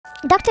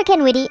Dr.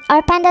 Ken Witty,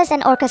 are pandas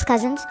and orcas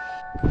cousins?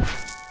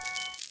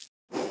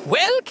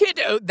 Well,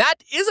 kiddo, that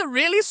is a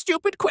really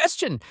stupid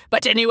question.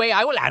 But anyway,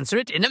 I will answer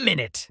it in a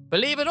minute.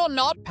 Believe it or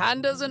not,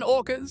 pandas and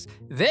orcas,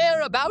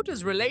 they're about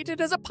as related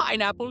as a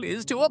pineapple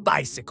is to a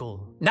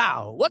bicycle.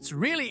 Now, what's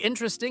really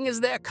interesting is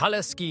their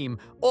color scheme.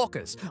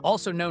 Orcas,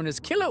 also known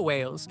as killer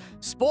whales,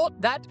 sport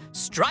that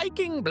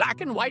striking black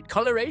and white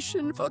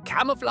coloration for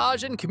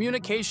camouflage and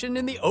communication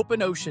in the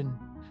open ocean.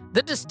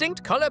 The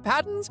distinct color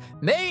patterns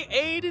may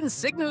aid in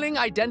signaling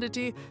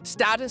identity,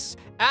 status,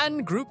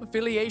 and group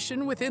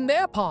affiliation within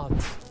their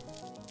pods.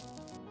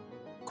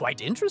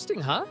 Quite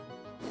interesting, huh?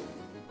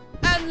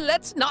 And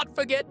let's not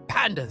forget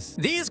pandas.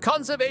 These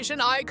conservation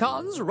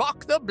icons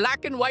rock the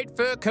black and white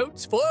fur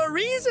coats for a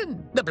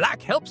reason. The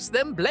black helps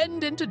them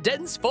blend into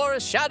dense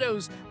forest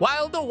shadows,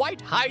 while the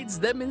white hides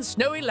them in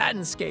snowy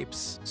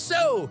landscapes.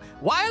 So,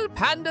 while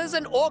pandas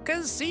and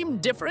orcas seem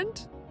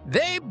different,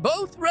 they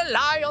both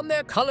rely on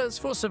their colors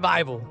for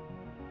survival.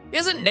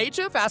 Isn't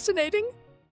nature fascinating?